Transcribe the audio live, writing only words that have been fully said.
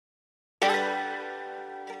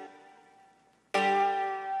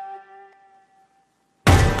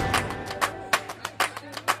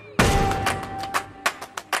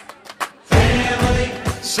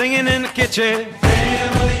singing in the kitchen,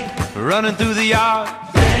 family. Running through the yard,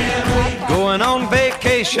 family. Going on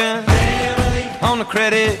vacation, family. On a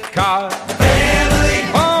credit card, family.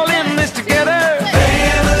 All in this together,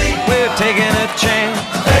 family. We're taking a chance,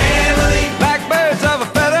 family. Like birds of a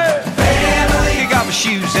feather, family. Kick off your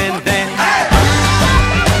shoes and dance.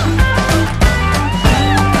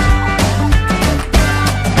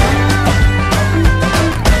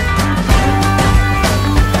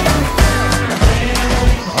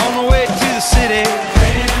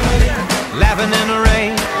 Laughing in the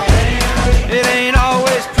rain, it ain't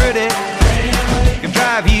always pretty, can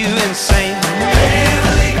drive you insane.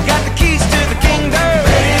 Got the keys to the kingdom,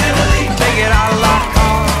 take it out like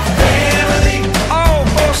car. All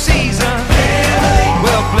four seasons,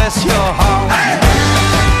 well bless your heart.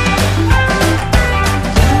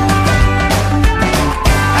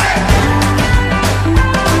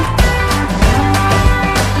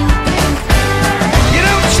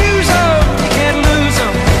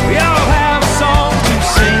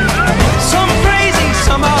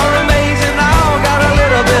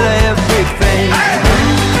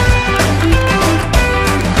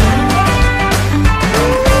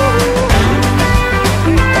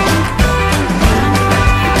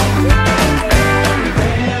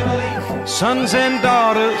 Sons and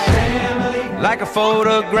daughters, like a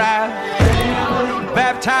photograph,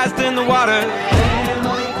 baptized in the water,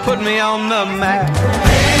 put me on the map.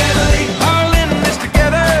 All in this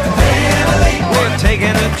together, we're taking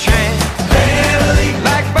a chance.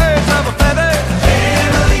 Like birds of a feather,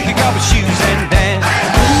 kick off your shoes and dance.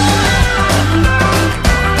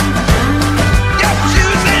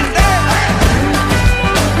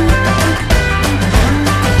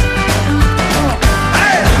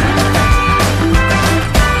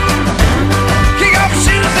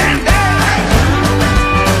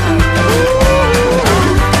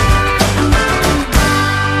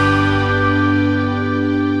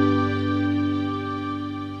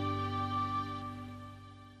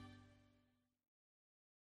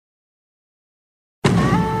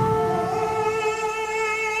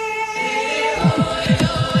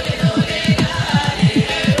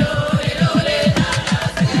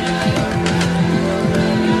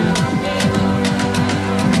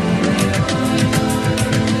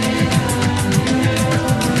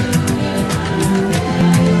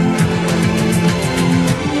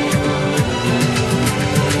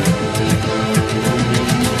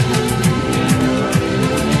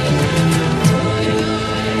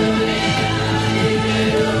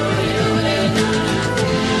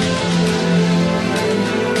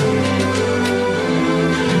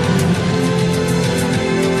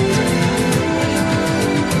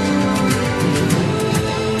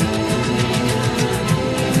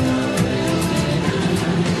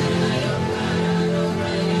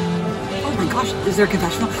 Is there a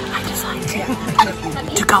confessional? I decided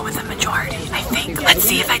to go with the majority, I think. Let's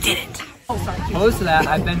see if I did it. Most of that,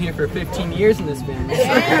 I've been here for 15 years in this band.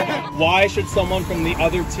 Why should someone from the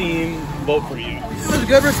other team vote for you? It was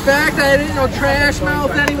good respect. I didn't trash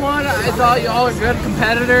mouth anyone. I thought you all are good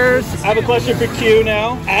competitors. I have a question for Q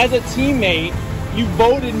now. As a teammate, you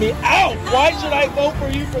voted me out. Why should I vote for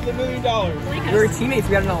you for the $1 million? We were teammates.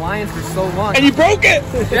 We had an alliance for so long. And you broke it!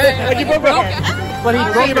 Yeah, and you broke it. But he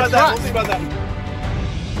broke We'll see about that.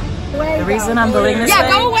 The reason I'm voting this way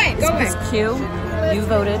go away. is because Q, you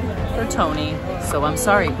voted for Tony, so I'm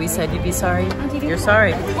sorry. We said you'd be sorry. You're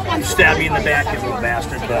sorry. Stab you in the back, you little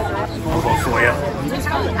bastard, but we'll vote for you.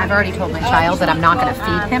 I've already told my child that I'm not going to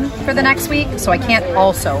feed him for the next week, so I can't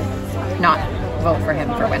also not vote for him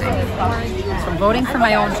for winning. So I'm voting for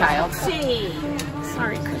my own child.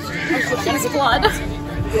 Sorry, Christian. He's blood.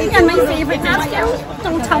 And my favorite nephew.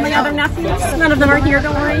 Don't tell my other nephews. None of them are here,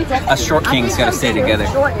 don't worry. Us short kings gotta stay together.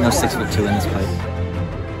 No 6'2" in this place.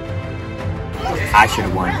 I should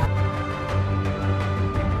have won.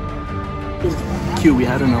 Q, we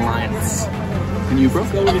had an alliance. And you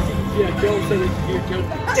broke it. Yeah, Joe said it.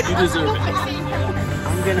 You deserve it.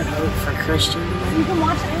 I'm gonna vote for Christian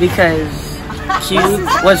because Q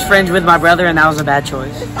was friends with my brother and that was a bad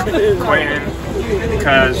choice. Quentin,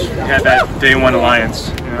 because we had that day one alliance.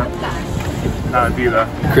 Yeah. That would be the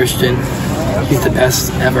Christian, he's the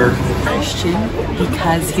best ever. Christian,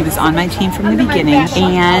 because he was on my team from the beginning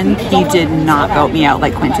and he did not vote me out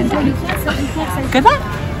like Quentin did. Good luck.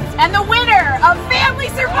 And the winner of Family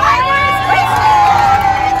Survivor is Christian!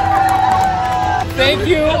 Thank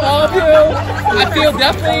you, all of you. I feel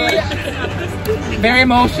definitely very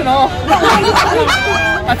emotional.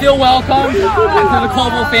 I feel welcome to the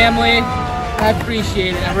Covell family. I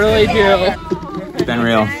appreciate it, I really do. It's been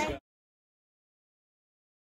real.